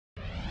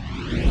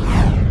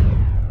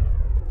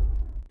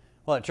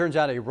Well, it turns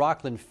out a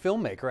Rockland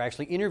filmmaker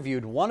actually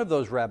interviewed one of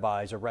those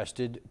rabbis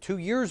arrested 2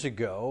 years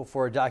ago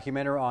for a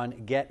documentary on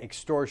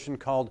extortion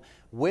called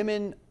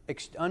Women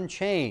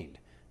Unchained.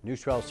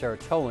 News 12's Sarah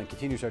Tolan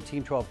continues our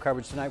Team 12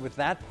 coverage tonight with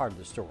that part of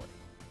the story.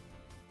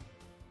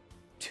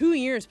 2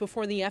 years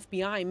before the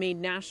FBI made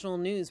national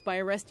news by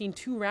arresting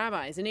 2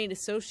 rabbis and 8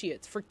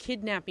 associates for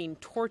kidnapping,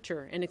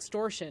 torture, and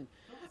extortion,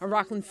 a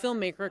Rockland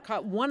filmmaker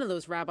caught one of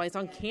those rabbis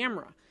on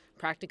camera,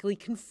 practically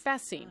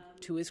confessing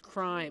to his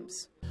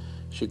crimes.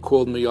 She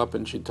called me up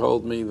and she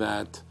told me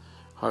that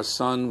her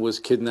son was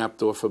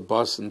kidnapped off a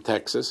bus in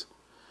Texas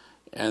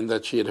and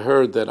that she had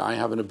heard that I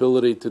have an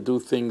ability to do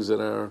things that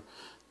are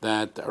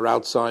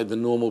outside the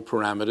normal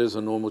parameters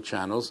or normal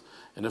channels,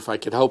 and if I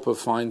could help her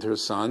find her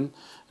son,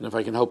 and if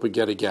I can help her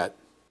get a get.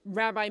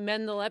 Rabbi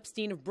Mendel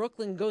Epstein of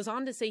Brooklyn goes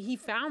on to say he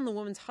found the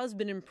woman's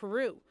husband in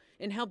Peru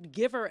and helped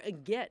give her a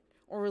get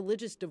or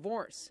religious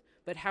divorce.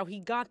 But how he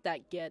got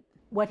that get.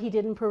 What he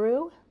did in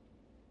Peru?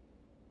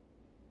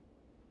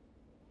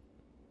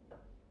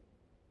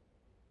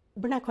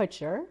 We're not quite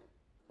sure.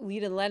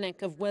 Leta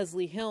Lenik of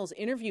Wesley Hills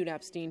interviewed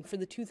Epstein for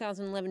the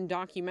 2011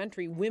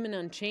 documentary Women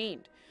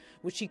Unchained,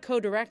 which she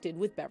co-directed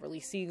with Beverly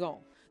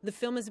Siegel. The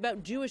film is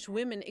about Jewish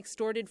women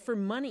extorted for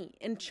money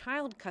and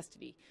child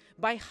custody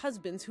by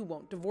husbands who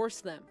won't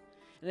divorce them.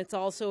 And it's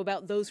also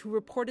about those who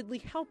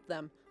reportedly helped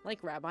them,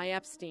 like Rabbi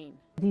Epstein.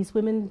 These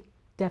women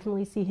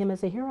definitely see him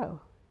as a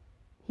hero.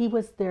 He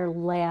was their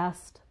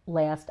last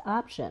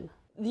option.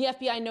 The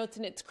FBI notes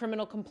in its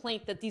criminal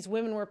complaint that these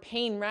women were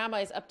paying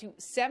rabbis up to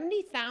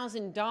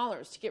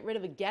 $70,000 to get rid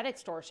of a get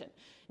extortion.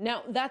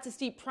 Now, that's a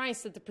steep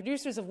price that the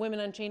producers of Women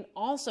Unchained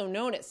also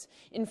notice.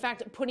 In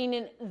fact, putting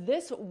in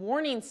this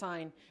warning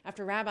sign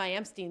after Rabbi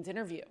Epstein's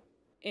interview.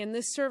 And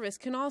this service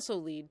can also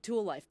lead to a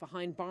life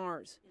behind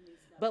bars.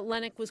 But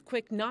Lenik was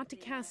quick not to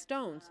cast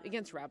stones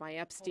against Rabbi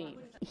Epstein.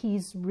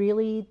 He's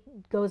really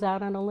goes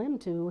out on a limb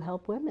to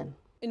help women.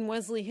 In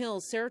Wesley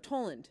Hills, Sarah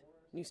Toland,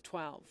 News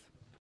 12.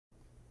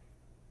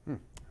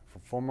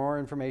 For more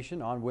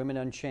information on Women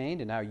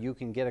Unchained and how you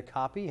can get a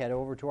copy, head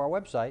over to our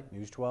website,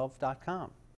 news12.com.